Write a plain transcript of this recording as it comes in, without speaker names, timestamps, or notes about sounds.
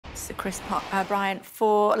Sir Chris Bryant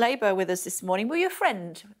for Labour with us this morning. Were you a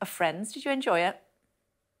friend of Friends? Did you enjoy it?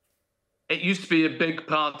 It used to be a big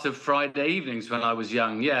part of Friday evenings when I was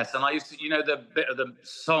young, yes. And I used to, you know, the bit of the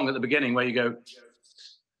song at the beginning where you go,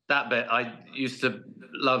 that bit, I used to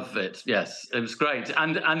love it, yes. It was great.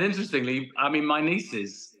 And interestingly, I mean, my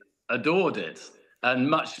nieces adored it. And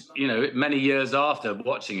many years after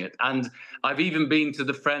watching it. And I've even been to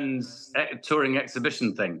the Friends touring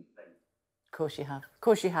exhibition thing. Of course you have. Of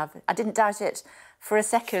course you have. I didn't doubt it for a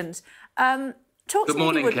second. Talk Good to me,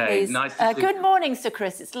 morning, if you would, Kay. please. Nice to see you. Good morning, Sir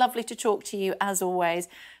Chris. It's lovely to talk to you, as always.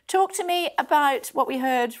 Talk to me about what we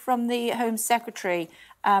heard from the Home Secretary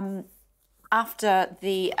after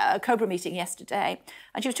the Cobra meeting yesterday.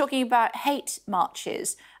 And she was talking about hate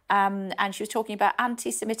marches, and she was talking about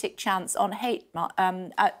anti-Semitic chants on hate,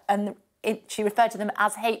 she referred to them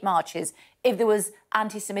as hate marches if there was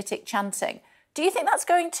anti-Semitic chanting. Do you think that's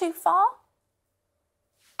going too far?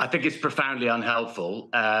 I think it's profoundly unhelpful.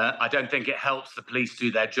 I don't think it helps the police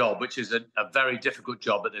do their job, which is a very difficult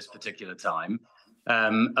job at this particular time.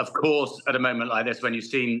 Of course, at a moment like this, when you've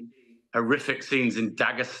seen horrific scenes in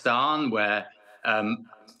Dagestan, where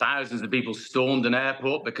thousands of people stormed an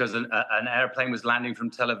airport because an airplane was landing from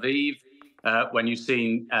Tel Aviv, when you've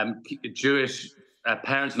seen Jewish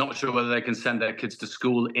parents not sure whether they can send their kids to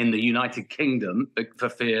school in the United Kingdom for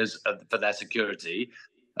fears for their security.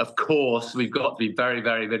 Of course, we've got to be very,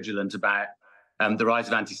 very vigilant about the rise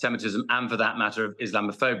of anti-Semitism and, for that matter, of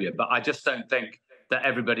Islamophobia. But I just don't think that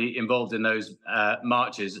everybody involved in those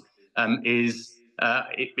marches is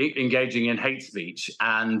engaging in hate speech.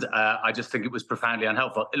 And I just think it was profoundly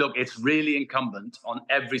unhelpful. Look, it's really incumbent on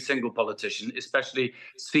every single politician, especially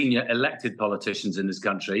senior elected politicians in this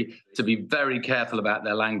country, to be very careful about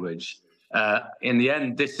their language. In the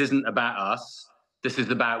end, this isn't about us. This is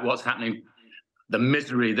about what's happening, the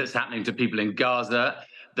misery that's happening to people in Gaza,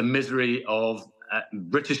 the misery of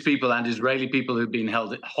British people and Israeli people who've been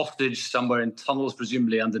held hostage somewhere in tunnels,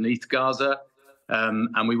 presumably underneath Gaza.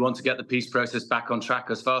 And we want to get the peace process back on track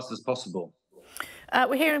as fast as possible.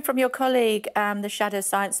 We're hearing from your colleague, the Shadow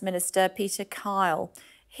Science Minister, Peter Kyle.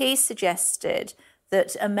 He suggested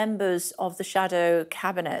that members of the Shadow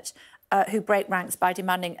Cabinet who break ranks by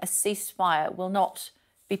demanding a ceasefire will not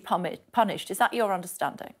be punished. Is that your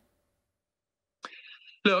understanding?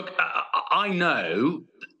 Look, I know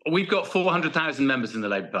we've got 400,000 members in the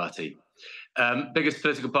Labour Party, biggest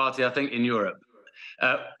political party, I think, in Europe.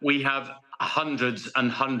 We have hundreds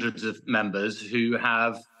and hundreds of members who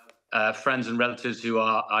have friends and relatives who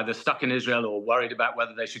are either stuck in Israel or worried about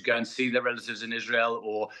whether they should go and see their relatives in Israel,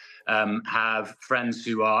 or have friends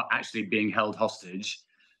who are actually being held hostage,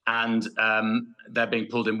 and they're being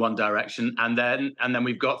pulled in one direction. And then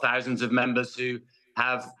we've got thousands of members who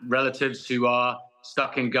have relatives who are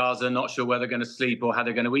stuck in Gaza, not sure where they're going to sleep or how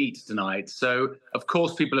they're going to eat tonight. So, of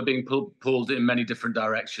course, people are being pulled in many different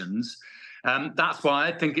directions. That's why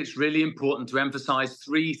I think it's really important to emphasize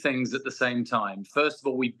three things at the same time. First of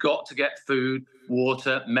all, we've got to get food,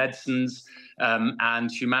 water, medicines,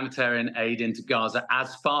 and humanitarian aid into Gaza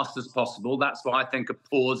as fast as possible. That's why I think a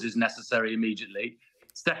pause is necessary immediately.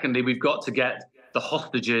 Secondly, we've got to get the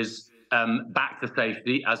hostages back to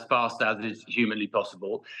safety as fast as is humanly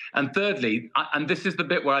possible. And thirdly, and this is the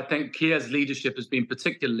bit where I think Keir's leadership has been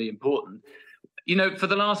particularly important. You know, for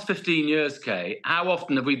the last 15 years, Kay, how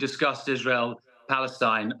often have we discussed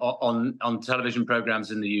Israel-Palestine on television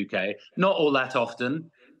programs in the UK? Not all that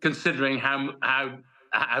often, considering how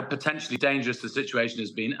potentially dangerous the situation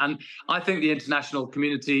has been. And I think the international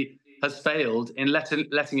community has failed in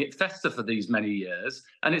letting it fester for these many years.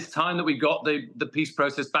 And it's time that we got the peace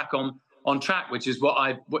process back on track, which is what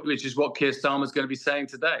Keir Starmer's going to be saying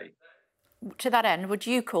today. To that end, would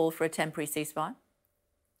you call for a temporary ceasefire?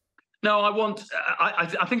 No,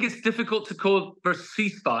 I think it's difficult to call for a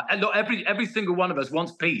ceasefire. And look, every single one of us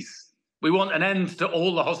wants peace. We want an end to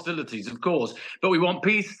all the hostilities, of course, but we want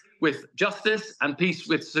peace with justice and peace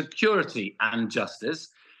with security and justice.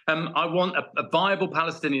 I want a viable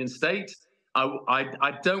Palestinian state.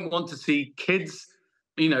 I don't want to see kids,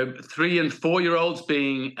 3- and 4-year-olds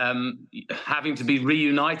having to be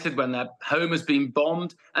reunited when their home has been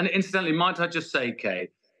bombed. And incidentally, might I just say, Kay,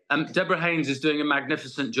 Deborah Haynes is doing a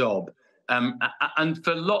magnificent job. And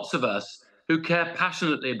for lots of us who care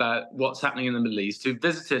passionately about what's happening in the Middle East, who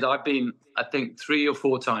visited, I've been, I think, 3 or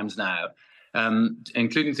 4 times now,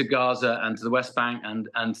 including to Gaza and to the West Bank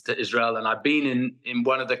and to Israel. And I've been in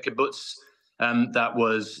one of the kibbutz that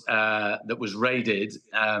was raided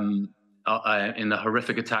in the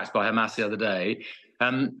horrific attacks by Hamas the other day.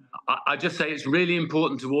 I just say it's really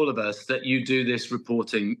important to all of us that you do this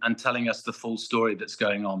reporting and telling us the full story that's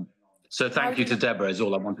going on. So thank you to Deborah is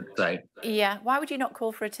all I wanted to say. Yeah. Why would you not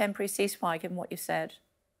call for a temporary ceasefire, given what you've said?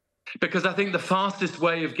 Because I think the fastest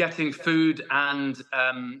way of getting food and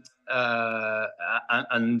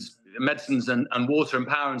medicines and water and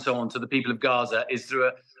power and so on to the people of Gaza is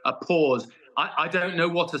through a pause. I don't know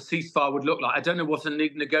what a ceasefire would look like. I don't know what a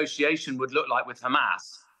negotiation would look like with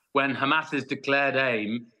Hamas when Hamas's declared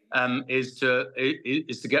aim is to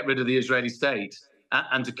get rid of the Israeli state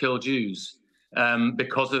and to kill Jews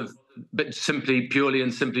purely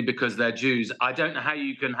and simply because they're Jews. I don't know how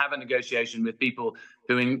you can have a negotiation with people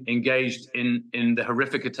who engaged in the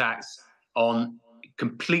horrific attacks on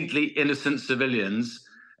completely innocent civilians,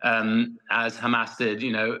 as Hamas did,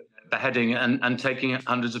 beheading and taking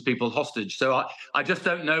hundreds of people hostage. So I just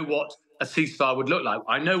don't know what a ceasefire would look like.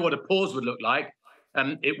 I know what a pause would look like.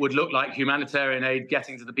 It would look like humanitarian aid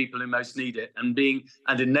getting to the people who most need it and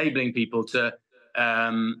enabling people to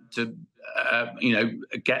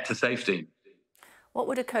get to safety. What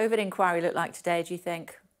would a COVID inquiry look like today, do you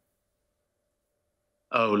think?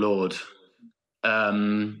 Oh, Lord.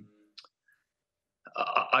 I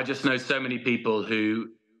just know so many people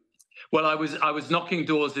who... Well, I was knocking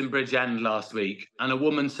doors in Bridgend last week, and a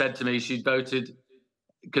woman said to me she'd voted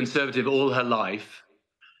Conservative all her life.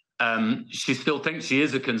 She still thinks she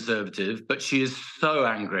is a Conservative, but she is so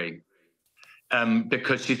angry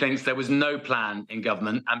because she thinks there was no plan in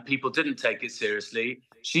government and people didn't take it seriously.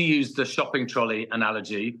 She used the shopping trolley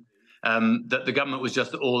analogy, that the government was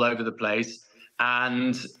just all over the place,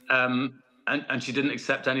 and she didn't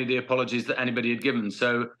accept any of the apologies that anybody had given.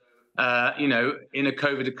 So, in a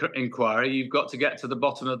COVID inquiry, you've got to get to the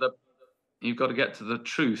bottom of you've got to get to the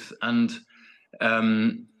truth. And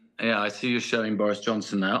yeah, I see you're showing Boris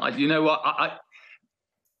Johnson now. You know what?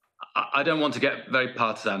 I don't want to get very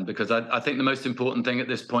partisan because I think the most important thing at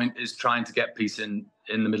this point is trying to get peace in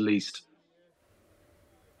the Middle East.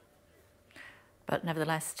 But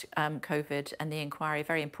nevertheless, COVID and the inquiry,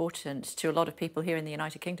 very important to a lot of people here in the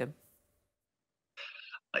United Kingdom.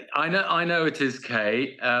 I know it is,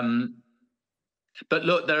 Kay. But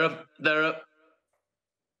look,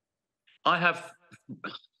 I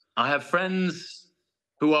have friends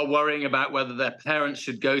who are worrying about whether their parents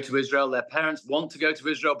should go to Israel. Their parents want to go to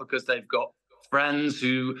Israel because they've got friends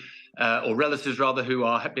who, or relatives rather, who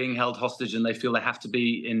are being held hostage and they feel they have to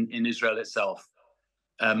be in Israel itself.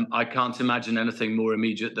 I can't imagine anything more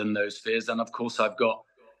immediate than those fears. And of course, I've got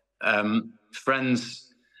friends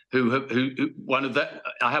I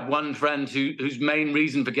have one friend whose main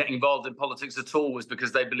reason for getting involved in politics at all was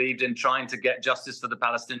because they believed in trying to get justice for the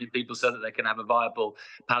Palestinian people so that they can have a viable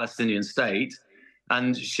Palestinian state.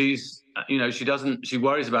 And she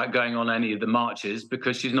worries about going on any of the marches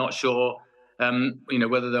because she's not sure,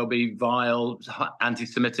 whether there'll be vile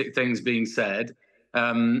anti-Semitic things being said,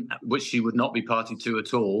 which she would not be party to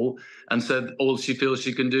at all. And so all she feels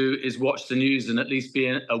she can do is watch the news and at least be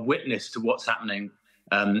a witness to what's happening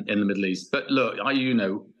in the Middle East. But look,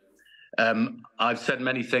 I've said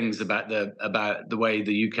many things about the way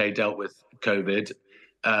the UK dealt with COVID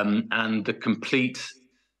and the complete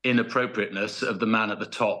inappropriateness of the man at the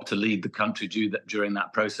top to lead the country during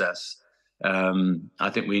that process. I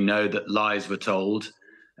think we know that lies were told,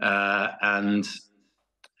 and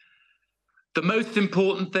the most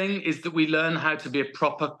important thing is that we learn how to be a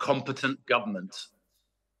proper, competent government.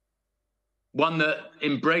 One that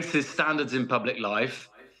embraces standards in public life,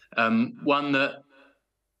 one that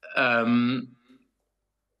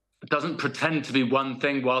doesn't pretend to be one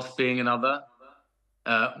thing whilst being another,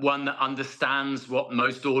 one that understands what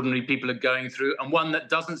most ordinary people are going through, and one that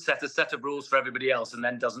doesn't set a set of rules for everybody else and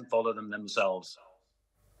then doesn't follow them themselves.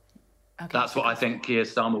 Okay. That's what I think Keir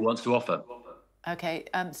Starmer wants to offer. Okay,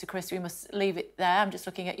 so Chris, we must leave it there. I'm just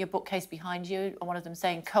looking at your bookcase behind you, and one of them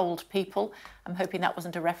saying cold people. I'm hoping that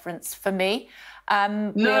wasn't a reference for me.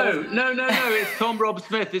 No, it's Tom Rob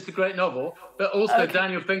Smith. It's a great novel, but also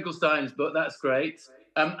Daniel Finkelstein's book. That's great.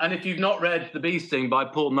 And if you've not read The Bee Sting by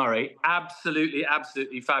Paul Murray, absolutely,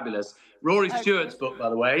 absolutely fabulous. Rory Stewart's book, by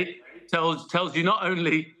the way, tells you not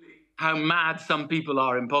only how mad some people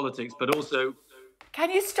are in politics, but also... Can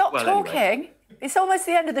you stop talking? Anyway. It's almost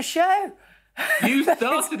the end of the show. You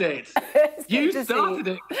started it. You started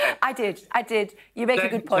it. I did. You make a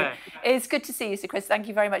good point. It's good to see you, Sir Chris. Thank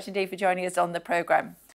you very much indeed for joining us on the programme.